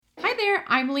there,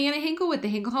 I'm Leanna Hinkle with the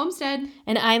Hinkle Homestead.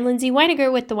 And I'm Lindsay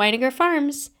Weiniger with the Weiniger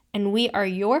Farms, and we are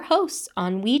your hosts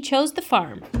on We Chose the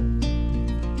Farm.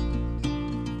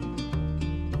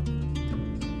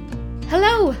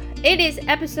 Hello! It is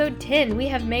episode 10. We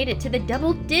have made it to the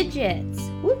double digits.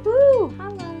 Woohoo!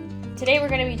 Hello. Today we're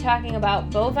going to be talking about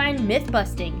bovine myth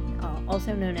busting,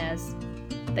 also known as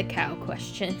the cow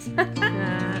question.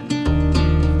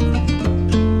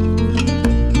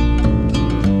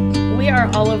 We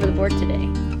are all over the board today.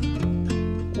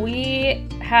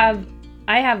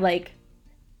 I have like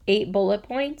 8 bullet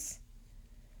points,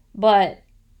 but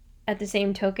at the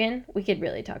same token, we could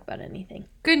really talk about anything.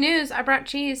 Good news, I brought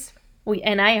cheese.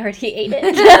 And I already ate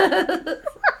it.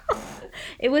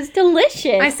 It was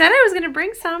delicious. I said I was going to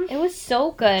bring some. It was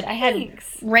so good. I had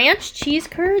ranch cheese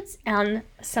curds and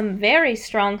some very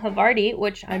strong Havarti,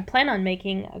 which I plan on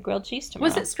making a grilled cheese tomorrow.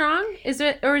 Was it strong? Is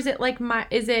it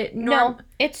No,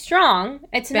 it's strong.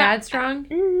 It's bad strong?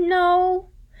 No.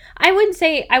 I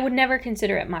would never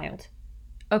consider it mild.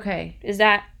 Okay. Is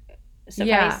that suffice?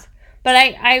 Yeah. But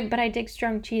I dig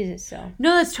strong cheeses, so.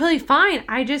 No, that's totally fine.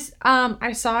 I just,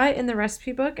 I saw it in the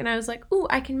recipe book and I was like, ooh,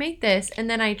 I can make this. And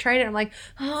then I tried it. I'm like,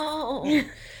 oh,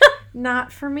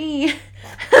 not for me.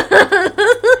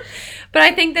 But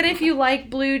I think that if you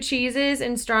like blue cheeses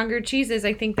and stronger cheeses,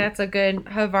 I think that's a good,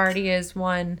 Havarti is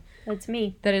one. That's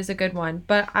me. That is a good one.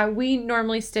 But we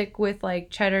normally stick with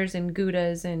like cheddars and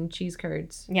Goudas and cheese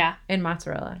curds. Yeah. And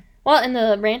mozzarella. Well, and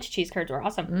the ranch cheese curds were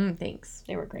awesome. Thanks.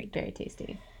 They were great. Very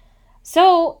tasty.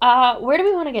 So, where do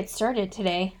we want to get started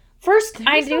today? First,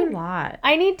 There's a lot.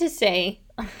 I need to say,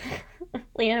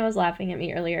 Leanna was laughing at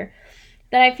me earlier,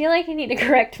 that I feel like I need to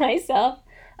correct myself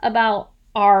about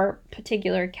our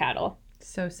particular cattle.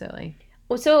 So silly.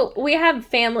 So, we have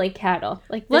family cattle.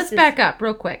 Let's back up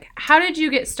real quick. How did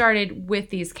you get started with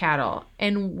these cattle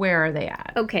and where are they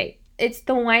at? Okay, it's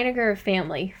the Weiniger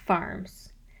family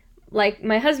farms. Like,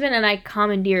 my husband and I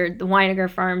commandeered the Weiniger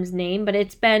Farms name, but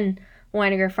it's been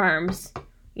Weiniger Farms,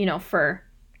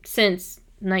 since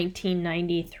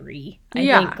 1993, I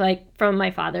think, like, from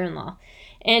my father-in-law.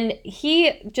 And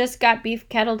he just got beef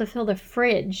cattle to fill the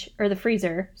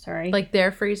freezer, sorry. Like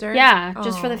their freezer? Yeah,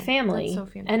 just for the family. That's so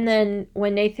fantastic. And then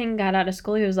when Nathan got out of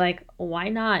school, he was like, why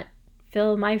not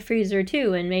fill my freezer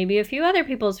too, and maybe a few other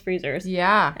people's freezers?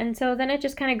 Yeah. And so then it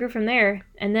just kind of grew from there,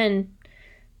 and then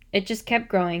it just kept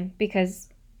growing because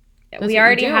we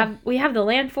have the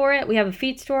land for it. We have a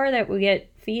feed store that we get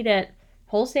feed at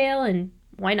wholesale, and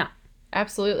why not?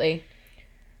 Absolutely.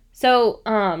 So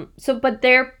but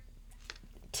they're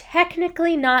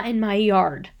technically not in my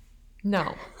yard.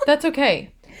 No, that's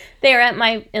okay. They are at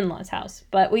my in-laws' house,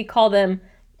 but we call them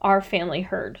our family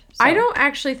herd. So. I don't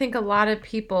actually think a lot of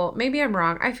people, maybe I'm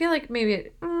wrong. I feel like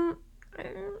maybe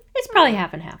it's probably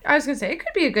half and half. I was going to say, it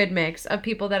could be a good mix of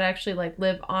people that actually like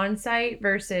live on site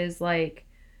versus like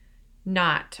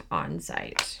not on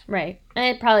site. Right. And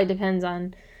it probably depends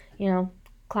on,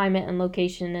 climate and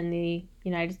location in the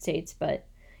United States, but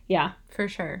yeah. For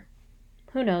sure.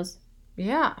 Who knows?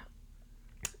 Yeah.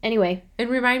 Anyway. And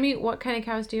remind me, what kind of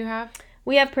cows do you have?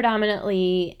 We have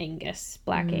predominantly Angus,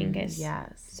 black Angus.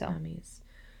 Yes. So. Dummies.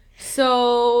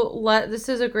 So this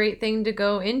is a great thing to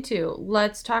go into.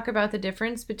 Let's talk about the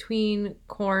difference between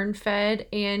corn-fed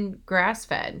and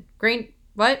grass-fed.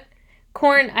 What?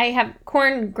 Corn. I have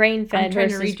corn grain-fed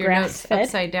versus to read your grass-fed. notes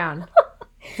upside down.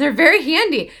 They're very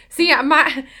handy. See,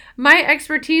 my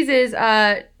expertise is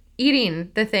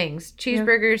eating the things,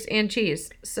 cheeseburgers and cheese.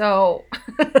 So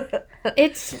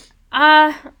it's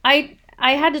I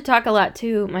had to talk a lot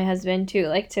to my husband too,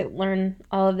 like to learn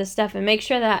all of this stuff and make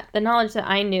sure that the knowledge that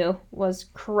I knew was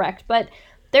correct. But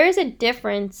there is a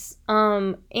difference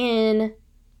in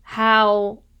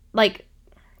how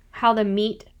the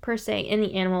meat per se in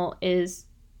the animal is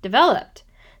developed.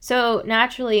 So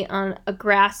naturally on a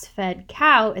grass-fed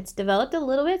cow, it's developed a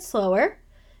little bit slower,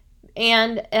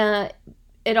 and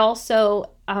it also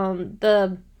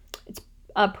it's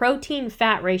a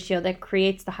protein-fat ratio that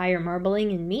creates the higher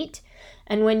marbling in meat.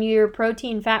 And when your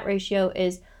protein-fat ratio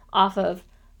is off of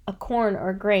a corn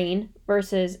or grain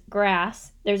versus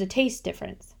grass, there's a taste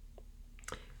difference.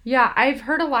 Yeah, I've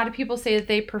heard a lot of people say that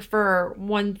they prefer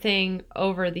one thing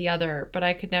over the other, but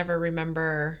I could never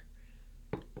remember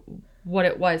what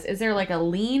it was. Is there like a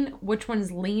lean? Which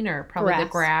one's leaner? Probably the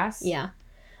grass. Yeah.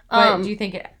 But do you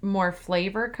think more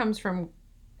flavor comes from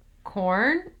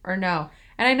corn or no?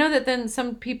 And I know that then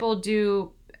some people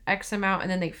do X amount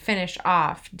and then they finish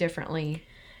off differently.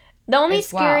 The only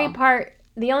scary part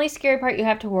you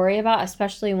have to worry about,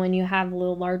 especially when you have a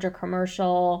little larger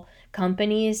commercial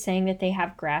companies saying that they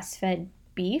have grass-fed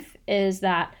beef, is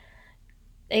that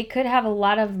they could have a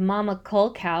lot of mama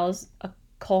cull cows, a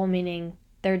cull meaning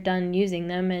they're done using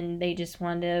them and they just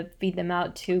want to feed them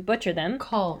out to butcher them.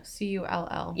 Cull,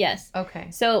 Cull. Yes.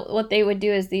 Okay. So what they would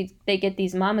do is they get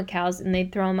these mama cows and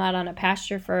they'd throw them out on a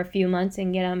pasture for a few months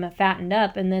and get them fattened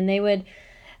up, and then they would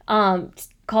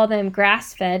call them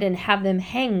grass fed and have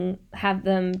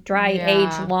them dry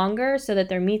age longer so that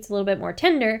their meat's a little bit more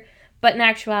tender. But in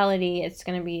actuality, it's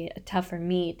going to be a tougher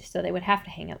meat, so they would have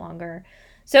to hang it longer.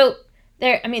 So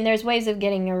there's ways of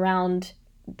getting around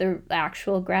the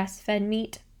actual grass-fed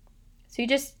meat. So you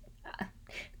just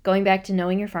going back to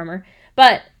knowing your farmer.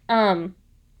 But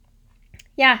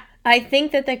yeah, I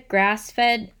think that the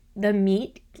grass-fed, the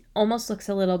meat almost looks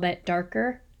a little bit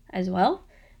darker as well,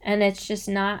 and it's just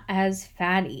not as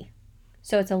fatty.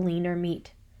 So it's a leaner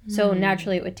meat. So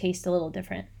naturally it would taste a little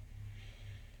different.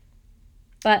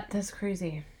 But that's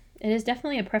crazy. It is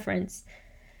definitely a preference.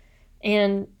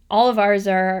 And all of ours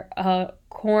are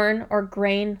corn or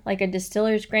grain, like a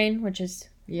distiller's grain, which is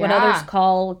what others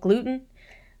call gluten.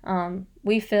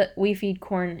 We feed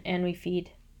corn and we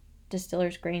feed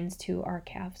distiller's grains to our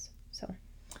calves. So,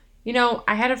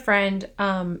 I had a friend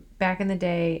back in the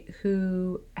day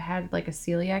who had like a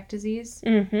celiac disease,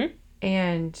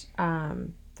 and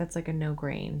that's like a no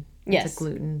grain. It's a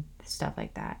gluten, stuff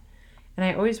like that. And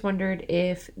I always wondered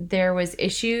if there was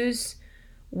issues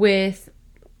with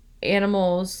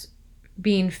animals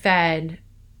being fed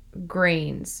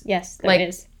grains. Yes, there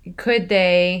is. Could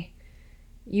they,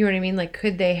 you know what I mean? Like,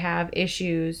 could they have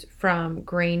issues from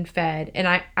grain fed? And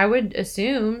I would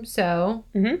assume so.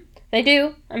 Mm-hmm. They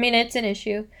do. I mean, it's an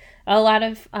issue. A lot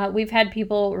of, we've had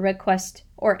people request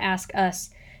or ask us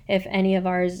if any of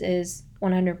ours is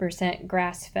 100%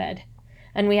 grass fed.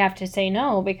 And we have to say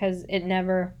no because it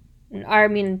never,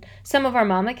 some of our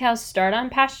mama cows start on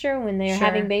pasture when they're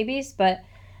having babies, but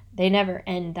they never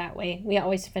end that way. We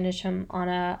always finish them on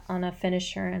a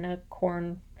finisher and a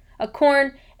corn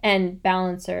and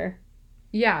balancer.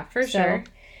 Yeah, for sure.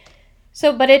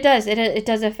 So, but it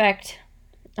does affect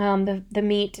the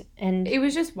meat, and it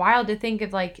was just wild to think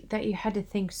of like that you had to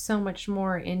think so much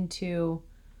more into.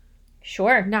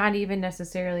 Sure. Not even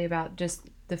necessarily about just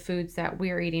the foods that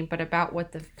we're eating, but about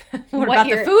what the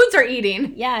foods are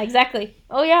eating. Yeah, exactly.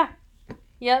 Oh yeah.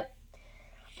 Yep.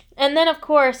 And then, of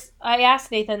course, I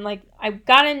asked Nathan, like, I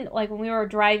got in, like, when we were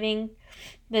driving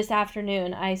this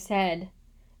afternoon, I said,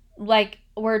 like,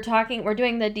 we're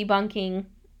doing the debunking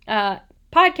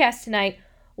podcast tonight.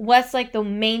 What's, like, the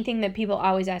main thing that people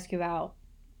always ask you about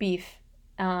beef?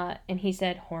 And he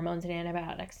said hormones and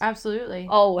antibiotics. Absolutely.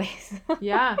 Always.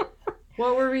 Yeah.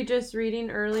 What were we just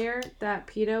reading earlier? That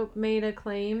PETA made a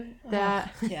claim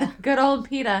that good old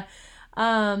PETA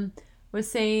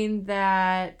was saying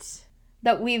that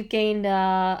we've gained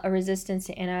a resistance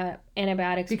to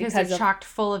antibiotics because they're chocked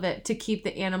full of it to keep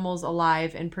the animals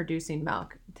alive and producing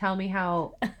milk. Tell me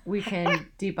how we can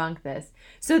debunk this.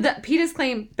 So the PETA's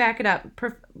claim, back it up.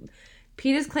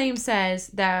 PETA's claim says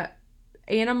that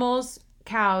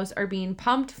cows are being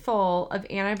pumped full of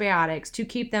antibiotics to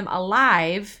keep them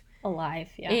alive,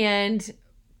 yeah, and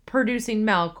producing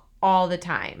milk all the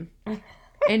time.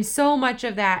 And so much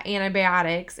of that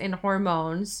antibiotics and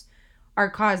hormones are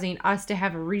causing us to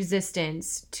have a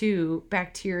resistance to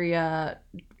bacteria,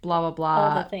 blah, blah, blah.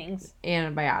 All the things.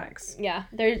 Antibiotics. Yeah.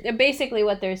 Basically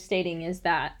what they're stating is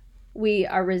that we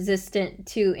are resistant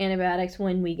to antibiotics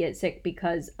when we get sick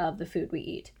because of the food we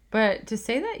eat. But to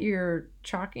say that you're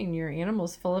chalking your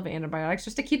animals full of antibiotics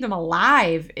just to keep them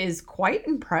alive is quite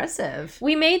impressive.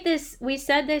 We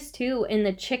said this too in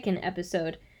the chicken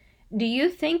episode. Do you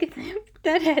think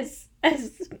that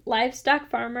as livestock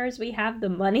farmers, we have the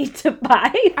money to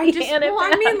buy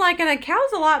antibiotics? Like, and a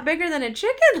cow's a lot bigger than a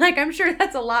chicken. Like, I'm sure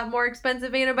that's a lot more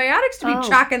expensive antibiotics to be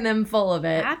chalking them full of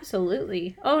it.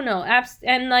 Absolutely. Oh, no.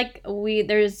 And, like,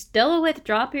 there's still a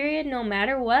withdrawal period no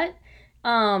matter what.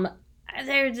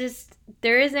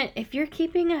 There isn't, if you're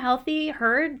keeping a healthy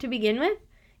herd to begin with,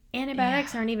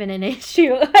 antibiotics aren't even an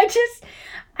issue.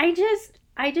 I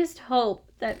just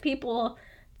hope that people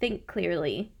think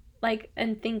clearly, like,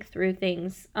 and think through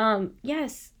things.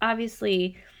 Yes,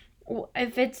 obviously,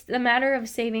 if it's the matter of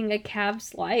saving a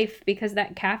calf's life because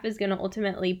that calf is going to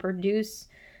ultimately produce,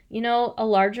 a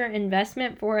larger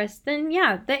investment for us, then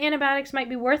yeah, the antibiotics might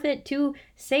be worth it to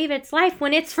save its life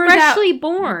when it's freshly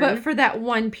born. But for that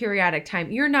one periodic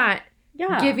time, you're not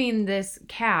giving this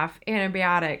calf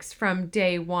antibiotics from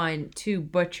day one to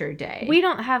butcher day. We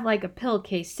don't have like a pill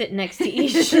case sitting next to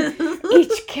each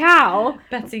cow.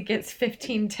 Betsy gets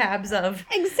 15 tabs of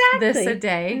this a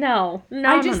day. No.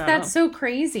 That's so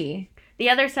crazy. The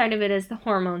other side of it is the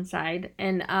hormone side,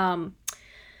 and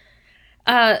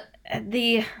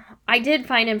I did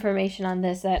find information on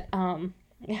this that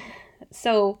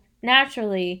so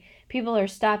naturally people are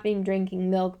stopping drinking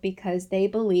milk because they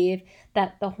believe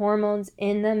that the hormones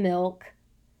in the milk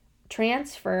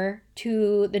transfer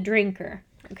to the drinker.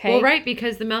 Okay. Well, right,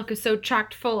 because the milk is so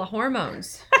chocked full of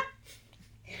hormones.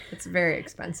 It's very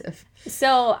expensive.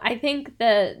 So I think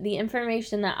the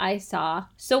information that I saw.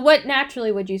 So what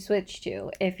naturally would you switch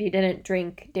to if you didn't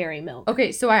drink dairy milk?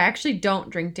 Okay, so I actually don't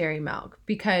drink dairy milk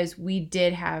because we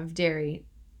did have dairy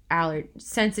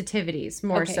sensitivities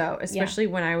more so, especially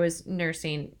when I was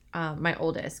nursing my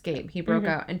oldest, Gabe. He broke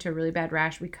out into a really bad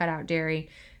rash. We cut out dairy,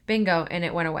 bingo, and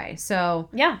it went away. So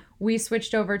we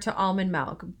switched over to almond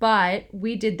milk, but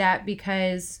we did that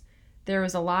because there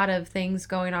was a lot of things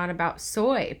going on about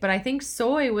soy, but I think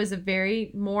soy was a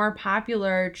very more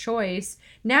popular choice.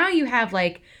 Now you have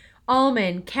like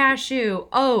almond, cashew,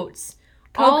 oats,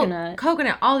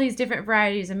 coconut, all these different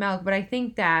varieties of milk. But I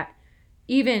think that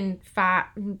even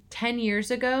 10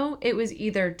 years ago, it was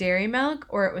either dairy milk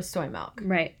or it was soy milk.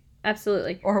 Right.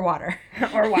 Absolutely. Or water.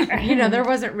 Or water. There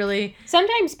wasn't really...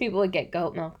 Sometimes people would get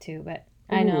goat milk too, but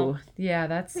I know. Yeah,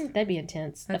 that'd be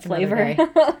intense. That's the flavor.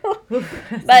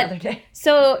 That's but day.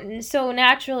 So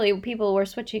naturally people were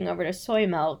switching over to soy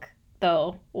milk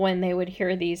though when they would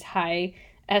hear these high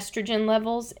estrogen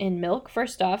levels in milk.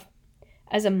 First off,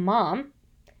 as a mom,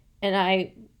 and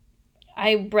I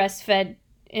breastfed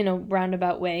in a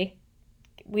roundabout way.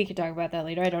 We could talk about that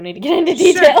later. I don't need to get into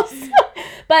details. Sure.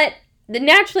 But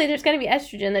naturally there's going to be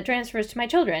estrogen that transfers to my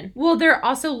children. Well, they're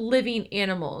also living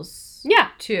animals. Yeah.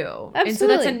 Too. Absolutely. And so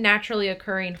that's a naturally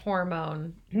occurring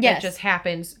hormone that just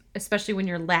happens, especially when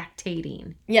you're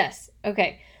lactating. Yes.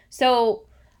 Okay. So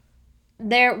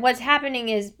what's happening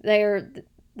is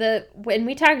when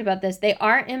we talked about this, they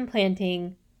are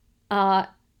implanting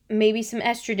maybe some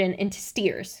estrogen into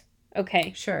steers.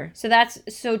 Okay. Sure.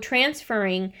 So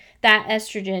transferring that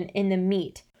estrogen in the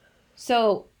meat.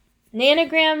 So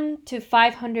nanogram to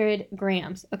 500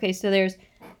 grams. Okay, so there's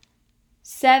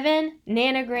 7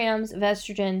 nanograms of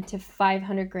estrogen to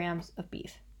 500 grams of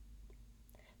beef.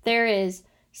 There is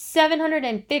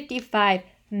 755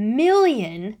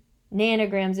 million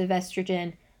nanograms of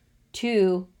estrogen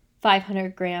to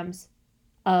 500 grams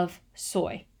of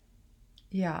soy.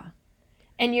 Yeah.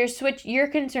 And you're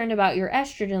concerned about your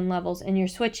estrogen levels, and you're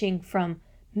switching from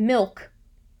milk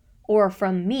or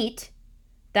from meat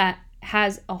that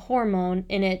has a hormone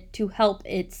in it to help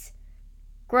its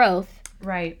growth.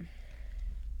 Right.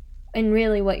 And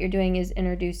really what you're doing is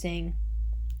introducing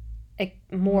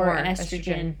more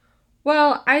estrogen.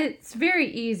 Well, it's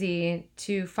very easy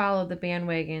to follow the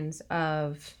bandwagons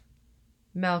of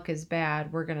milk is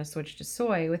bad, we're going to switch to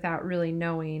soy without really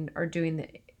knowing or doing the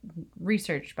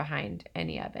research behind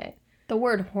any of it. The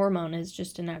word hormone is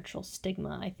just an actual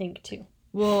stigma, I think, too.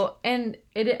 Well, and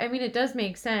it does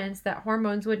make sense that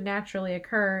hormones would naturally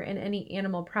occur in any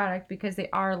animal product because they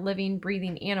are living,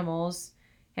 breathing animals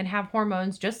and have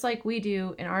hormones just like we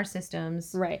do in our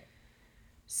systems. Right.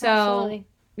 So, absolutely.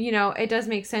 It does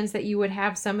make sense that you would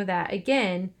have some of that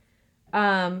again.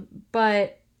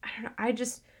 But I don't know,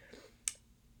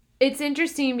 it's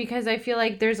interesting because I feel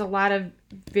like there's a lot of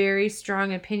very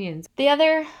strong opinions. The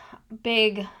other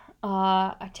big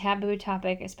a taboo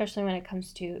topic, especially when it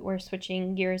comes to, we're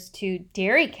switching gears to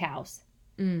dairy cows,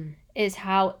 is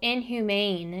how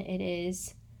inhumane it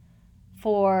is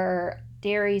for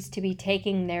dairies to be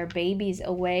taking their babies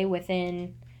away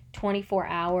within 24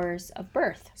 hours of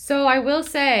birth. So I will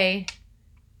say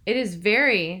it is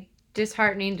very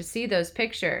disheartening to see those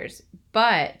pictures,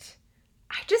 but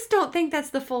I just don't think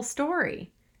that's the full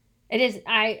story. It is.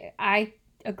 I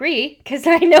agree, because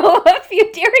I know a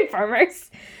few dairy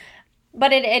farmers.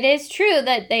 But it is true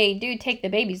that they do take the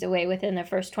babies away within the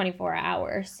first 24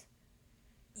 hours.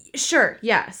 Sure,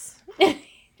 yes.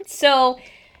 So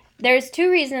there's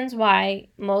 2 reasons why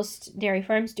most dairy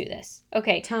farms do this.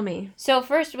 Okay. Tell me. So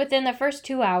first, within the first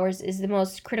 2 hours is the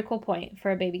most critical point for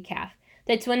a baby calf.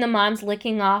 That's when the mom's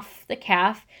licking off the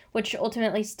calf, which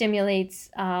ultimately stimulates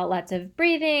lots of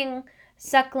breathing,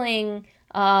 suckling.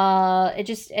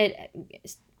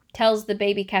 It tells the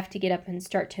baby calf to get up and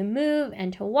start to move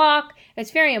and to walk.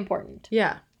 It's very important.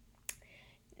 Yeah.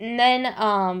 And then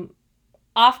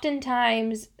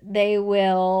oftentimes they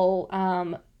will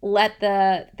let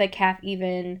the calf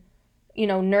even,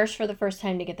 nurse for the first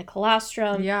time to get the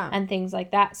colostrum and things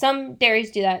like that. Some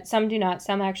dairies do that. Some do not.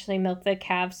 Some actually milk the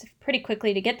calves pretty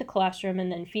quickly to get the colostrum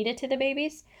and then feed it to the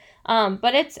babies. But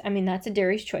that's a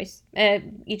dairy's choice.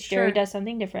 Each dairy does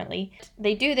something differently.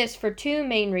 They do this for 2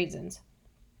 main reasons.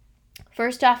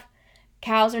 First off,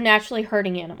 cows are naturally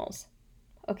herding animals.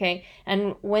 Okay?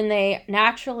 And when they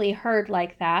naturally herd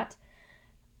like that,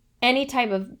 any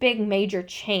type of big major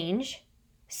change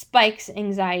spikes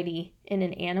anxiety in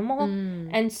an animal.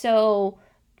 And so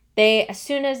they, as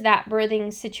soon as that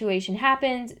birthing situation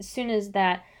happens, as soon as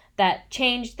that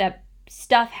change, that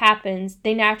stuff happens,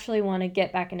 they naturally want to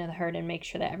get back into the herd and make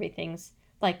sure that everything's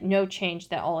like no change,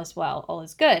 that all is well, all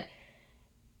is good.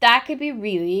 That could be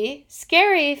really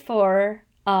scary for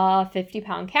a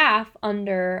 50-pound calf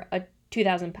under a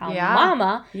 2,000-pound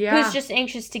mama who's just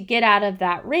anxious to get out of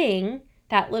that ring,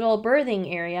 that little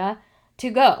birthing area, to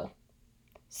go.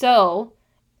 So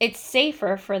it's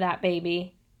safer for that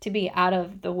baby to be out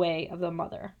of the way of the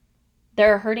mother.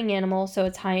 They're a herding animal, so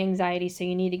it's high anxiety, so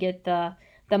you need to get the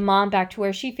mom back to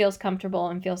where she feels comfortable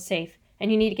and feels safe.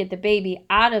 And you need to get the baby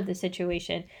out of the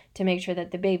situation to make sure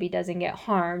that the baby doesn't get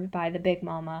harmed by the big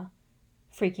mama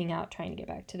freaking out trying to get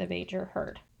back to the major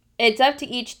herd. It's up to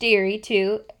each dairy,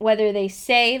 too, whether they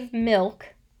save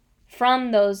milk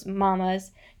from those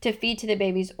mamas to feed to the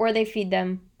babies or they feed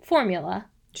them formula.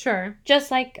 Sure. Just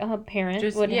like a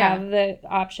parent would have the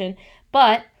option.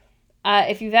 But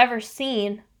if you've ever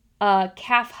seen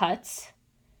calf huts...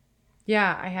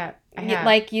 Yeah, I have.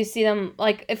 Like, you see them,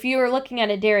 like, if you were looking at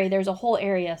a dairy, there's a whole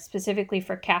area specifically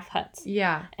for calf huts.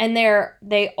 Yeah. And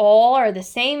they all are the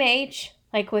same age,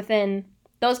 like, within,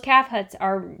 those calf huts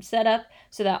are set up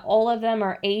so that all of them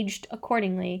are aged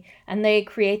accordingly, and they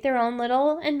create their own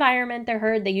little environment, their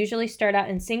herd. They usually start out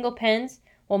in single pens.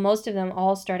 Well, most of them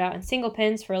all start out in single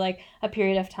pens for, like, a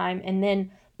period of time, and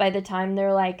then by the time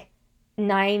they're, like,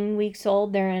 9 weeks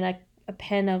old, they're in a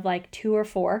pen of, like, 2 or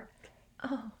 4.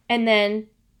 Oh. And then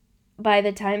by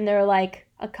the time they're like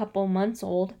a couple months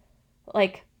old,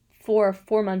 like 4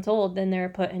 months old, then they're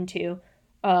put into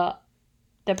the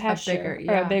pasture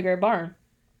or a bigger barn.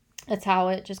 That's how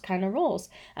it just kind of rolls.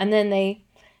 And then they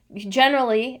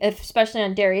generally, especially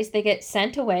on dairies, they get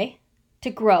sent away to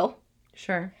grow.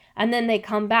 Sure. And then they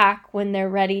come back when they're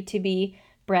ready to be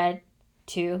bred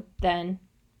to then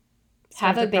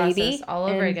have a baby all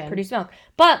over again, produce milk.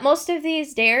 But most of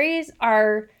these dairies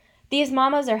these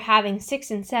mamas are having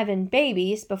 6 and 7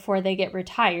 babies before they get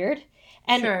retired.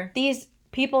 And these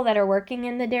people that are working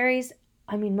in the dairies,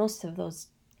 I mean, most of those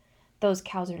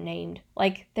cows are named.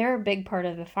 Like, they're a big part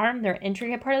of the farm. They're an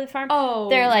intricate part of the farm. Oh,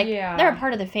 they're like, they're a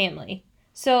part of the family.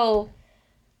 So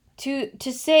to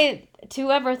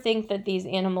ever think that these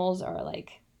animals are,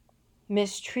 like,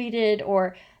 mistreated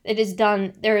or it is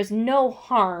done, there is no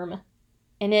harm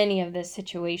in any of this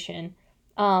situation.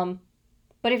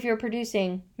 But if you're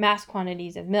producing mass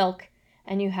quantities of milk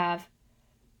and you have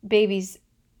babies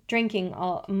drinking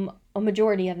a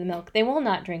majority of the milk, they will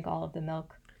not drink all of the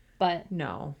milk. But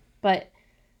no. But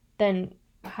then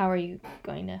how are you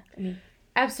going to? I mean,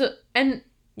 absolutely. And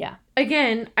yeah.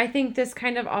 Again, I think this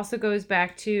kind of also goes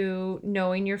back to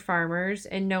knowing your farmers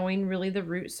and knowing really the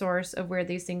root source of where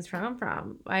these things come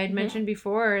from. I had mentioned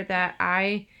before that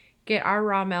I get our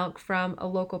raw milk from a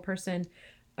local person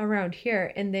around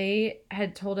here, and they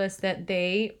had told us that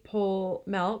they pull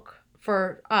milk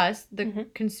for us, the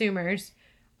consumers,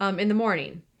 in the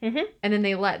morning. And then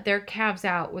they let their calves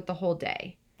out with the whole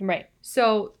day. Right.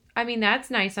 So, I mean,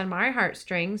 that's nice on my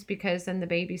heartstrings because then the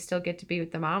babies still get to be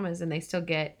with the mamas and they still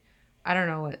get, I don't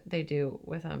know what they do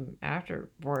with them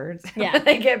afterwards. Yeah.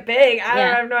 They get big. I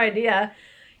have no idea.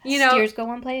 Steers go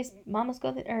one place, mamas go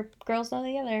or girls go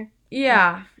the other.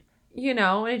 Yeah.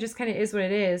 And it just kind of is what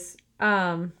it is.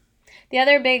 The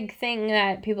other big thing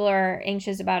that people are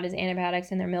anxious about is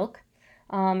antibiotics in their milk.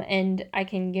 And I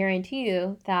can guarantee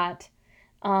you that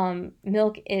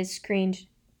milk is screened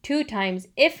 2 times,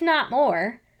 if not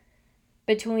more,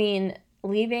 between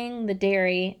leaving the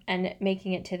dairy and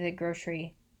making it to the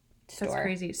grocery store. That's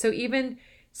crazy. So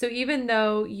even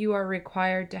though you are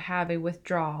required to have a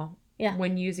withdrawal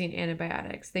when using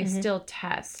antibiotics, they still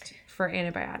test for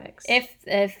antibiotics.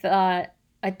 If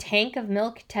a tank of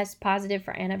milk tests positive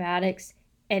for antibiotics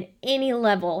at any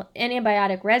level,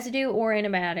 antibiotic residue or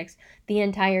antibiotics, the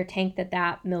entire tank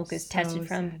that milk is tested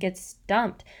from gets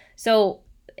dumped. So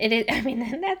it is, I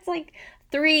mean, that's like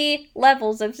 3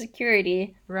 levels of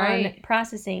security on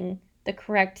processing the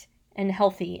correct and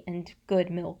healthy and good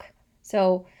milk.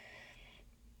 So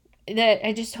that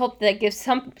I just hope that gives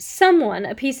someone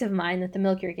a peace of mind that the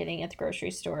milk you're getting at the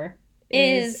grocery store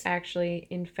is actually,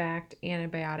 in fact,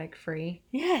 antibiotic free.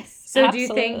 Yes. So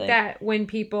absolutely. Do you think that when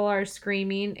people are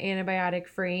screaming antibiotic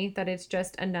free, that it's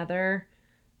just another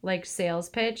like sales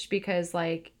pitch because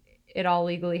like it all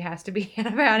legally has to be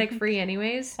antibiotic free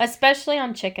anyways? Especially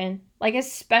on chicken.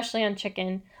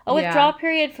 A withdrawal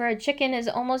period for a chicken is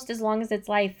almost as long as its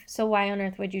life. So why on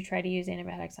earth would you try to use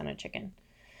antibiotics on a chicken?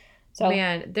 So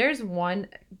man, there's one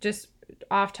just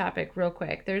off topic real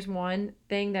quick. There's one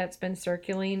thing that's been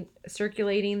circulating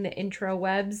the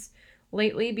interwebs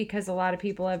lately because a lot of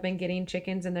people have been getting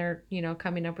chickens and they're,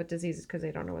 coming up with diseases because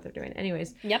they don't know what they're doing.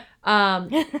 Anyways. Yep.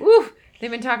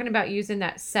 They've been talking about using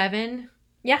that 7.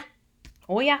 Yeah.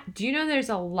 Oh, yeah. Do you know there's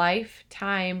a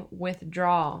lifetime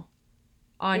withdrawal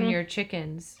on your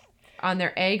chickens, on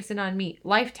their eggs and on meat?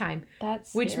 Lifetime.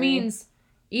 That's Which scary. means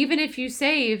even if you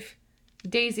save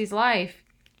Daisy's life,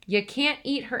 you can't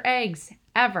eat her eggs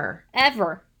ever.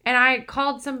 Ever. And I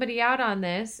called somebody out on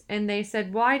this, and they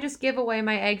said, well, I just give away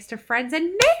my eggs to friends and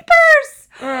neighbors.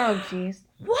 Oh, jeez.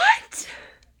 What?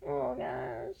 Oh,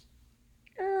 gosh.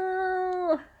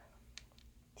 Oh.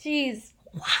 Jeez.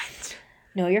 What?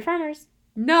 Know your farmers.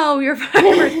 No, you're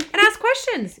farmers. And ask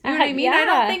questions. You know what I mean? Yeah.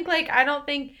 I don't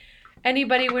think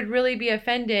anybody would really be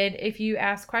offended if you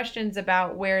ask questions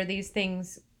about where these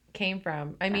things came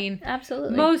from. I mean,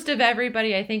 absolutely. Most of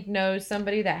everybody, I think, knows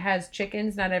somebody that has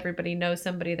chickens. Not everybody knows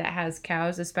somebody that has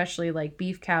cows, especially like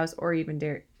beef cows or even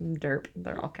derp.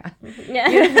 They're all cows.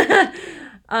 Yeah.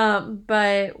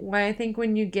 But I think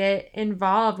when you get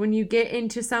involved, when you get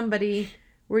into somebody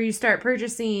where you start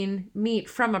purchasing meat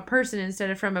from a person instead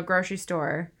of from a grocery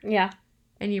store. Yeah.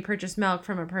 And you purchase milk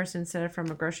from a person instead of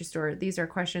from a grocery store. These are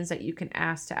questions that you can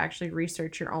ask to actually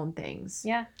research your own things.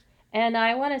 Yeah. And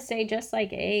I want to say, just like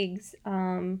eggs,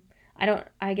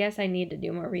 I guess I need to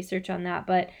do more research on that,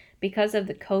 but because of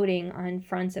the coating on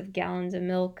fronts of gallons of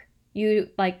milk, you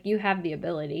have the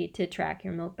ability to track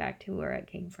your milk back to where it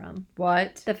came from.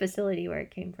 What? The facility where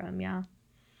it came from, yeah.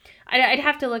 I'd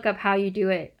have to look up how you do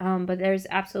it, but there's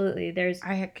absolutely,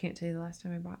 I can't tell you the last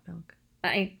time I bought milk.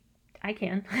 I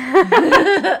can.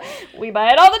 We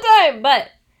buy it all the time, but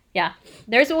yeah,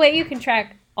 there's a way you can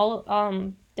track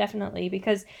all, definitely,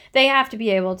 because they have to be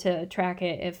able to track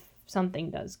it if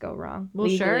something does go wrong. Well,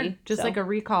 legally, sure. Just so. like a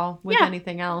recall with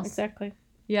anything else. Exactly.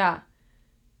 Yeah.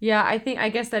 Yeah, I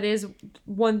guess that is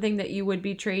one thing that you would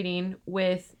be trading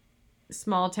with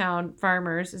small town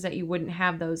farmers is that you wouldn't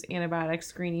have those antibiotic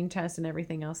screening tests and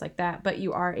everything else like that, but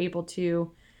you are able to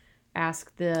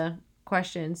ask the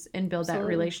questions and build that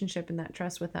relationship and that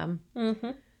trust with them.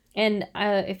 Mm-hmm. And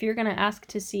if you're going to ask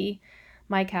to see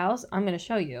my cows, I'm going to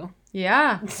show you.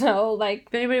 Yeah. So, like...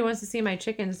 If anybody wants to see my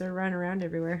chickens, they're running around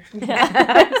everywhere.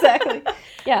 Yeah, exactly.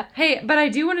 Yeah. Hey, but I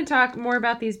do want to talk more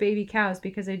about these baby cows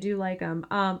because I do like them.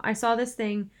 I saw this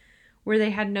thing where they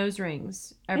had nose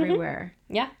rings everywhere.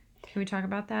 Mm-hmm. Yeah. Can we talk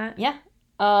about that? Yeah.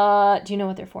 Do you know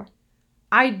what they're for?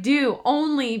 I do,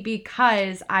 only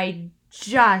because I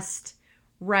just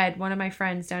read, one of my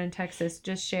friends down in Texas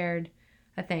just shared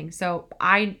a thing. So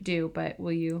I do, but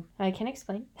will you? I can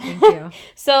explain. Thank you.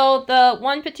 So the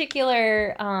one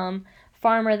particular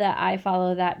farmer that I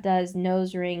follow that does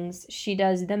nose rings, she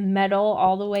does the metal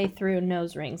all the way through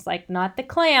nose rings, like not the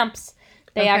clamps.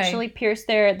 They actually pierce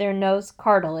their nose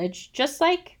cartilage, just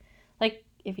like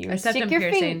if you stick your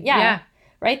finger, yeah,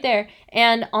 right there.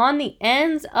 And on the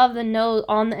ends of the nose,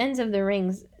 on the ends of the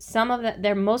rings,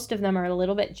 most of them are a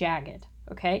little bit jagged.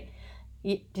 Okay,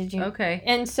 did you? Okay.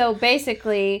 And so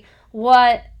basically,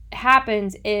 what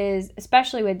happens is,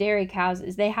 especially with dairy cows,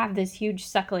 is they have this huge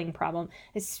suckling problem,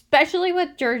 especially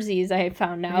with Jerseys. I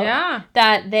found out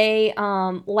that they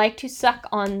like to suck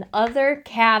on other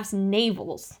calves'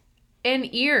 navels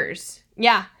and ears.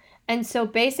 Yeah. And so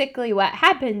basically what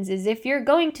happens is if you're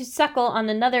going to suckle on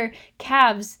another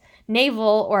calf's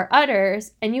navel or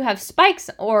udders and you have spikes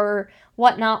or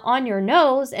whatnot on your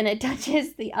nose and it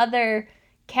touches the other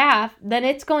calf, then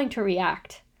it's going to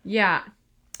react. Yeah,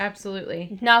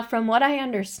 absolutely. Now, from what I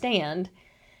understand,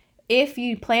 if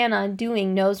you plan on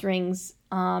doing nose rings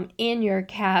in your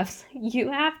calves,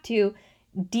 you have to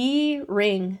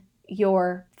de-ring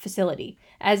your facility.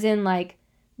 As in, like,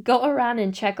 go around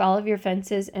and check all of your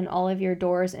fences and all of your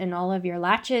doors and all of your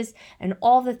latches and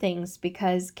all the things,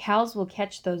 because cows will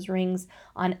catch those rings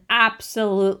on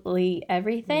absolutely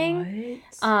everything.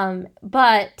 What?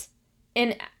 But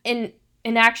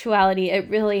in actuality,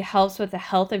 it really helps with the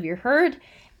health of your herd.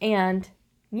 And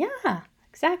yeah,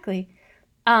 exactly.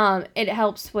 It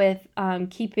helps with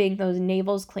keeping those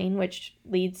navels clean, which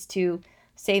leads to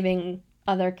saving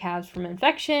other calves from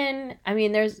infection. I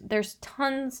mean, there's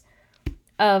tons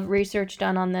of research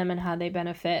done on them and how they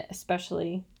benefit,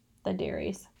 especially the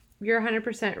dairies. You're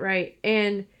 100% right.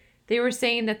 And they were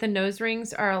saying that the nose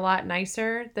rings are a lot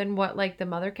nicer than what like the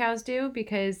mother cows do,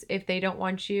 because if they don't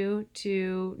want you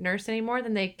to nurse anymore,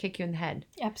 then they kick you in the head.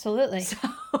 Absolutely. So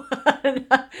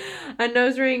a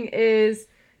nose ring is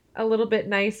a little bit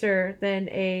nicer than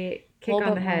a kick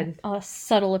on the head. A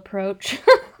subtle approach.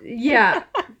 Yeah,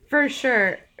 for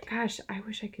sure. gosh, I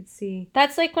wish I could see.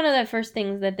 That's like one of the first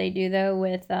things that they do though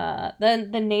with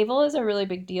the navel is a really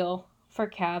big deal for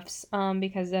calves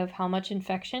because of how much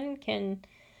infection can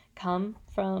come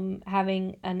from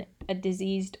having a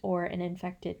diseased or an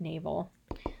infected navel.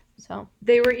 So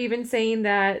They were even saying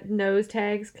that nose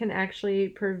tags can actually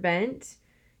prevent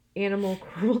animal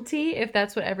cruelty, if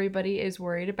that's what everybody is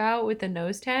worried about with the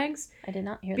nose tags. I did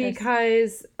not hear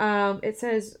because it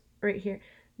says right here,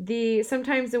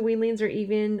 sometimes the weanlings or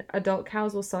even adult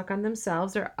cows will suck on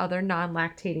themselves or other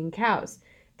non-lactating cows.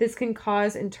 This can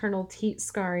cause internal teat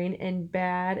scarring and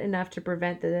bad enough to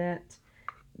prevent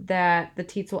that the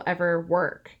teats will ever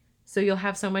work. So you'll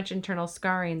have so much internal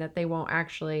scarring that they won't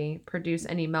actually produce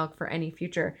any milk for any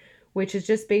future, which is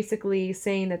just basically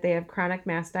saying that they have chronic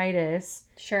mastitis.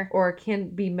 Sure. Or can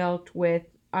be milked with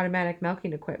automatic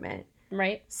milking equipment.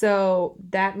 Right. So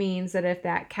that means that if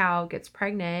that cow gets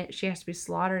pregnant, she has to be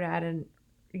slaughtered at a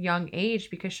young age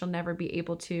because she'll never be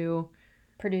able to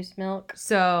produce milk.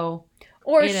 So,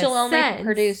 or she'll only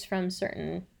produce from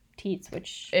certain teats,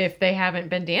 which if they haven't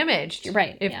been damaged,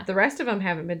 right? If the rest of them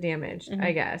haven't been damaged,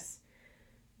 I guess.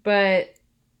 But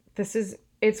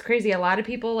it's crazy. A lot of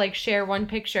people like share one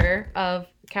picture of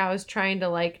cows trying to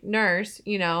like nurse,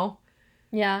 you know.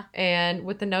 Yeah. And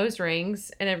with the nose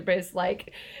rings, and everybody's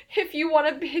like, if you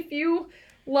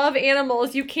love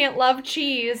animals, you can't love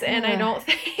cheese. And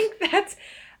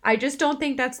I just don't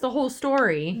think that's the whole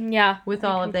story. Yeah. With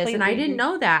all of this. And I didn't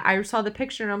know that. I saw the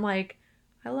picture and I'm like,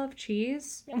 I love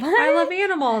cheese. What? I love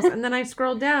animals. And then I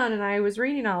scrolled down and I was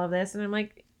reading all of this and I'm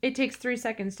like, it takes 3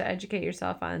 seconds to educate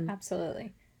yourself on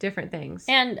absolutely different things.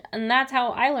 And that's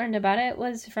how I learned about it,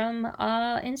 was from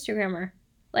Instagrammer.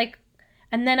 Like,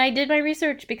 and then I did my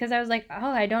research because I was like,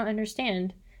 oh, I don't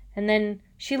understand. And then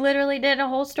she literally did a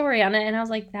whole story on it, and I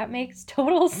was like, that makes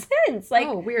total sense. Like,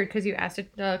 oh, weird, because you asked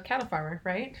a cattle farmer,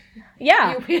 right?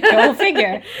 Yeah, go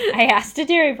figure. I asked a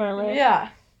dairy farmer. Yeah.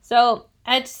 So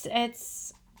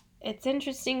it's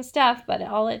interesting stuff, but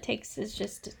all it takes is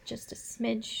just a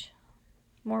smidge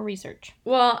more research.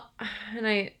 Well,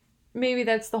 and maybe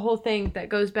that's the whole thing that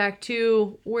goes back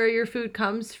to where your food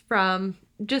comes from,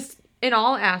 just in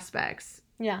all aspects.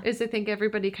 Yeah. Is I think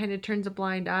everybody kind of turns a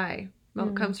blind eye.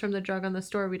 Milk comes from the drug on the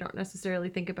store. We don't necessarily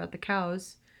think about the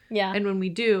cows. Yeah. And when we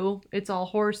do, it's all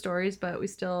horror stories, but we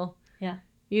still,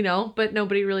 but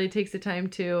nobody really takes the time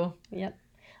to. Yep.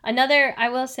 I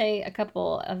will say a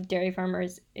couple of dairy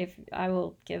farmers, if I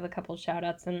will give a couple shout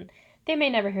outs, and they may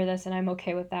never hear this and I'm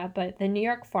okay with that, but the New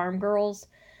York Farm Girls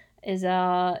is,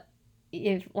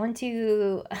 if once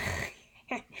you,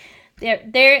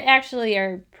 they actually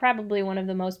are probably one of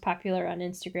the most popular on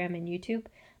Instagram and YouTube,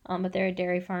 but they're a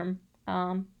dairy farm.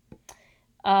 And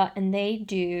they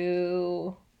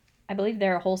do, I believe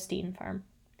they're a Holstein farm.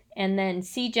 And then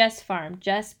Jess Farm,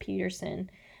 Jess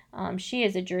Peterson, she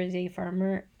is a Jersey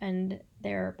farmer, and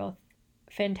they're both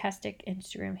fantastic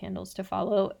Instagram handles to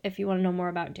follow if you want to know more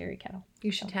about dairy cattle.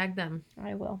 You should tag them.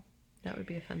 I will. That would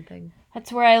be a fun thing.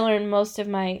 That's where I learned most of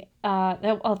my,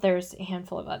 there's a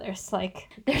handful of others. Like,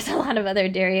 there's a lot of other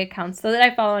dairy accounts that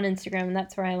I follow on Instagram, and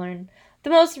that's where I learned the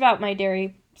most about my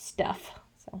dairy stuff.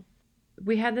 So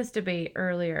we had this debate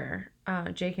earlier,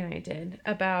 Jake and I did,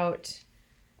 about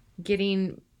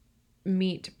getting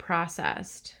meat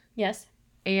processed. Yes.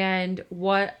 And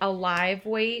what a live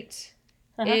weight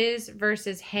is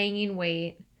versus hanging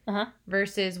weight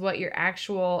versus what your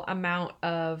actual amount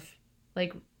of,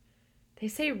 like, they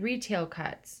say retail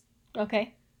cuts.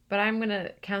 Okay. But I'm going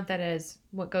to count that as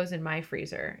what goes in my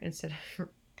freezer instead of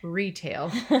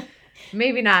retail.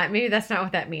 Maybe not. Maybe that's not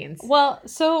what that means. Well,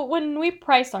 so when we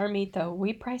price our meat, though,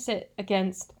 we price it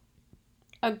against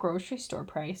a grocery store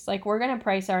price. Like, we're going to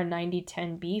price our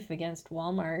 90/10 beef against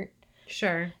Walmart.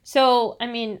 Sure. So, I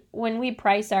mean, when we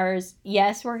price ours,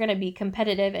 yes, we're going to be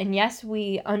competitive. And yes,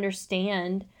 we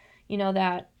understand,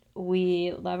 that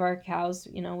we love our cows.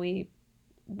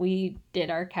 We did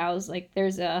our cows. Like,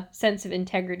 there's a sense of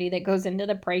integrity that goes into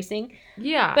the pricing.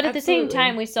 Yeah, but at the same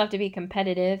time, we still have to be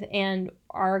competitive, and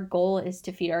our goal is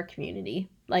to feed our community,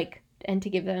 and to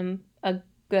give them a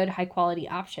good, high quality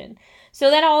option. So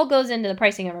that all goes into the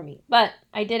pricing of our meat. But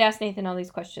I did ask Nathan all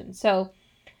these questions. So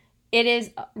it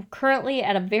is currently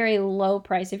at a very low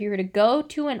price. If you were to go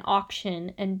to an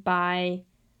auction and buy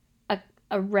a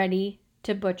ready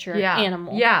to butcher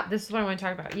animal. Yeah, this is what I want to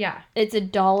talk about. Yeah. It's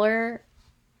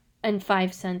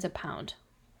 $1.05 a pound.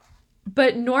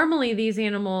 But normally these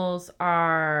animals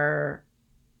are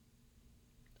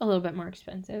a little bit more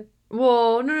expensive.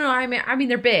 Well, no. I mean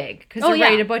they're big because they're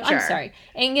ready to butcher. I'm sorry,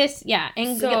 Angus. Yeah,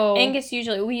 Angus.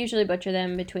 We usually butcher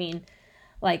them between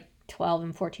 1,200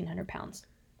 and 1,400 pounds.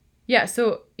 Yeah,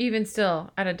 so even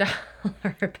still, at $1 a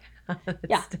pound, it's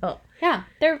Yeah. still... Yeah,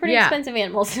 they're pretty Yeah. expensive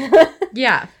animals.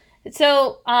 Yeah.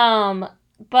 So,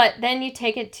 but then you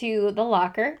take it to the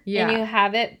locker Yeah. and you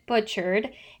have it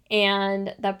butchered,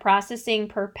 and the processing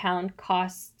per pound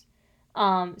costs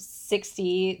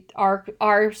 60.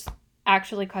 Ours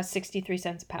actually costs 63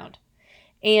 cents a pound,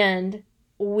 and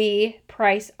we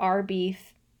price our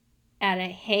beef at a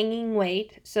hanging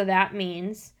weight. So that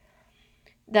means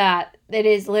that it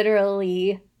is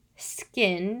literally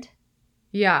skinned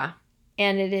Yeah.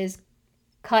 and it is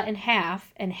cut in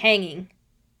half and hanging.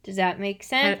 Does that make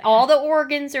sense? Head- All the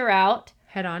organs are out.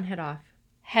 Head on, head off.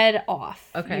 Head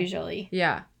off, Okay. usually.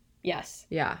 Yeah. Yes.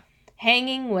 Yeah.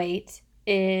 Hanging weight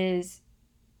is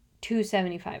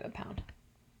 $2.75 a pound.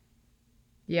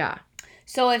 Yeah.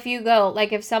 So if you go,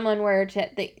 like if someone were to,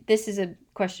 this is a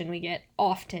question we get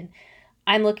often.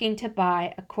 I'm looking to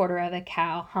buy a quarter of a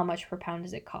cow. How much per pound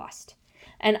does it cost?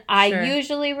 And I Sure.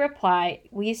 usually reply,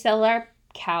 we sell our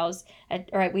cows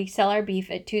we sell our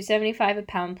beef at $2.75 a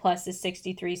pound plus a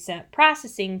 63-cent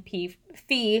processing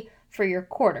fee for your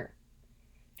quarter.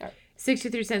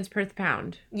 63 cents per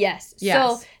pound. Yes.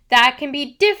 Yes. So that can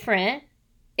be different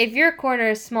if your quarter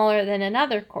is smaller than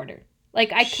another quarter.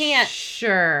 Like I can't.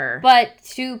 Sure. But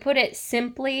to put it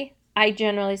simply, I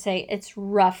generally say it's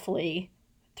roughly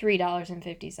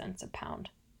 $3.50 a pound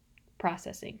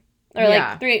processing. Or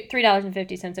Yeah. like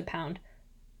 $3.50 a pound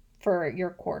for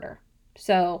your quarter.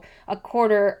 So a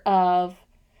quarter of,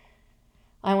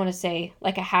 I want to say,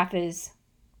 like a half is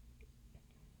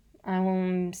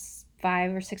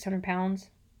 500 or 600 pounds.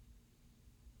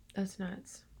 That's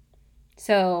nuts.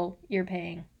 So you're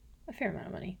paying a fair amount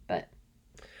of money, but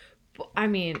I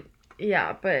mean,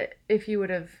 yeah, but if you would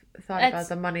have thought That's- about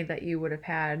the money that you would have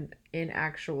had in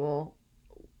actual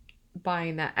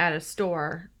buying that at a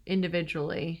store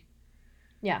individually.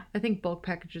 Yeah. I think bulk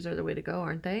packages are the way to go,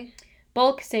 aren't they?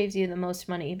 bulk saves you the most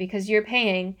money because you're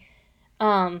paying,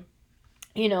 $3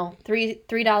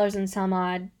 and some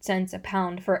odd cents a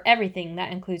pound for everything.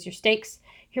 That includes your steaks,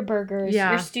 your burgers,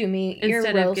 Yeah. your stew meat, Instead your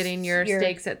roasts, of getting your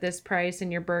steaks at this price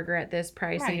and your burger at this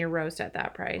price Right. and your roast at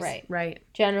that price. Right. Right.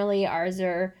 Generally, ours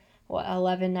are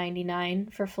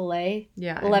 $11.99 for fillet.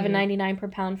 Yeah. $11.99 per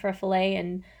pound for a fillet,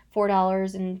 and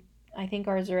 $4, and I think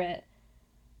ours are at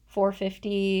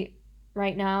 $4.50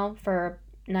 right now for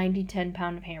a 90-10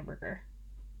 pound of hamburger.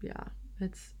 Yeah.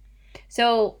 It's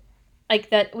So, like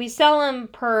that, we sell them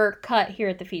per cut here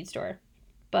at the feed store,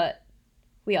 but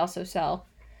we also sell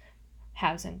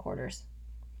halves and quarters.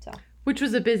 which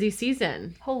was a busy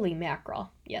season. Holy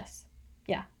mackerel! Yes,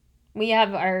 yeah, we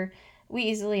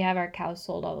easily have our cows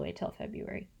sold all the way till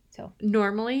February. So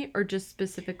Normally or just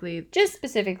specifically? just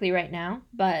specifically right now,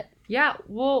 but Yeah.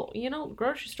 Well,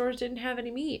 grocery stores didn't have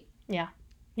any meat.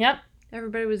 yep.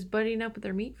 Everybody was buddying up with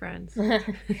their meat friends. And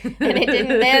it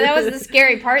didn't. That was the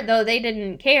scary part, though. They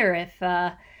didn't care if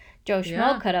Joe Schmo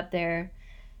Yeah. cut up their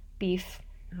beef,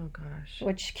 Oh gosh.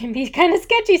 which can be kind of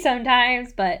sketchy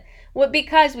sometimes. But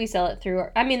because we sell it through,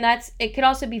 I mean, it could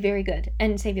also be very good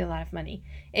and save you a lot of money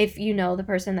if you know the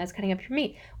person that's cutting up your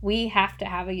meat. We have to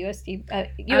have a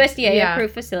USDA yeah.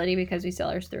 approved facility because we sell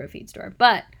ours through a feed store.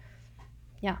 But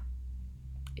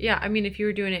Yeah, I mean, if you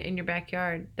were doing it in your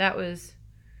backyard, that was...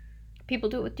 people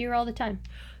do it with deer all the time.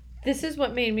 This is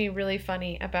what made me really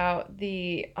funny about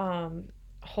the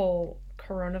whole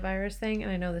coronavirus thing.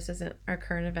 And I know this isn't our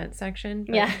current event section.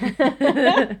 But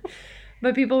Yeah.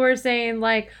 but people were saying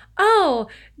like, oh,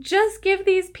 just give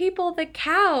these people the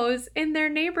cows in their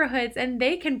neighborhoods and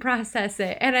they can process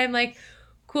it. And I'm like,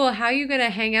 cool, how are you going to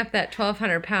hang up that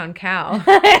 1,200-pound cow?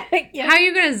 Yeah. How are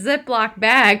you going to Ziploc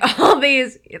bag all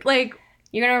these, like...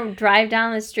 You're going to drive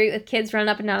down the street with kids running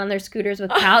up and down on their scooters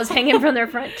with cows hanging from their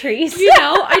front trees.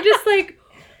 I just like,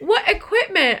 what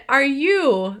equipment are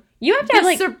you? You have to The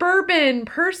have suburban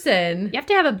person. you have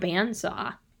to have a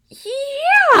bandsaw.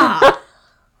 Yeah.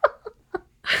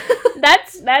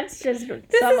 That's just This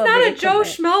is not a Joe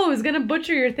Schmo who's going to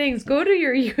butcher your things. Go to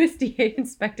your USDA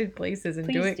inspected places and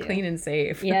do Please it do. clean and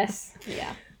safe. Yes.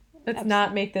 Yeah. Let's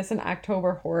not make this an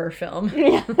October horror film.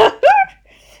 Yeah.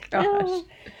 Gosh.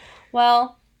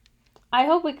 Well, I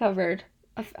hope we covered.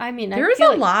 I mean, There was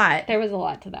a lot. There was a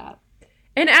lot to that.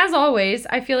 And as always,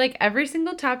 I feel like every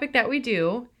single topic that we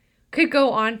do could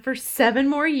go on for 7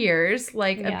 more years,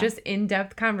 Yeah. of just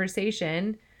in-depth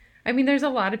conversation. I mean, there's a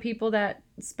lot of people that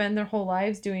spend their whole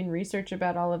lives doing research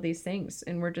about all of these things,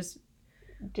 and we're just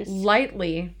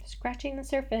lightly scratching the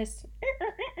surface.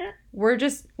 we're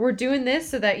doing this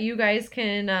so that you guys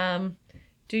can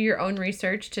do your own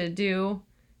research to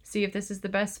see if this is the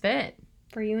best fit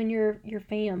For you and your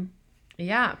fam.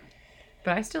 Yeah.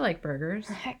 But I still like burgers.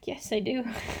 Heck yes, I do.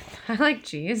 I like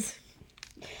cheese.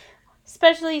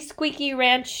 Especially squeaky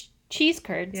ranch cheese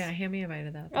curds. Yeah, hand me a bite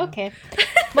of that. Though. Okay.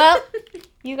 Well,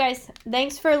 you guys,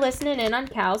 thanks for listening in on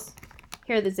cows.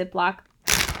 Here are the Ziploc.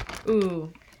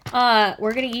 Ooh.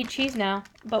 We're gonna eat cheese now,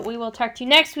 but we will talk to you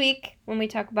next week when we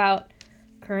talk about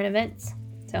current events.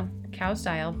 So, Cow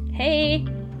style. hey,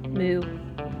 moo.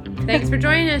 Thanks for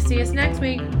joining us. See us next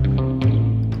week.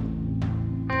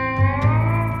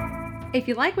 If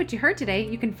you like what you heard today,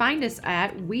 you can find us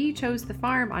at We Chose the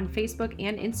Farm on Facebook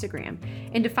and Instagram.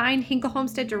 And to find Hinkle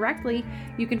Homestead directly,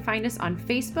 you can find us on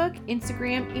Facebook,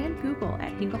 Instagram, and Google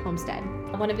at Hinkle Homestead.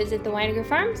 Want to visit the Weiniger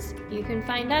Farms? You can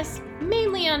find us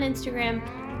mainly on Instagram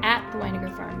at the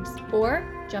Weiniger Farms, or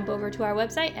jump over to our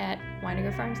website at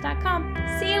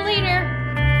weinigerfarms.com. See you later!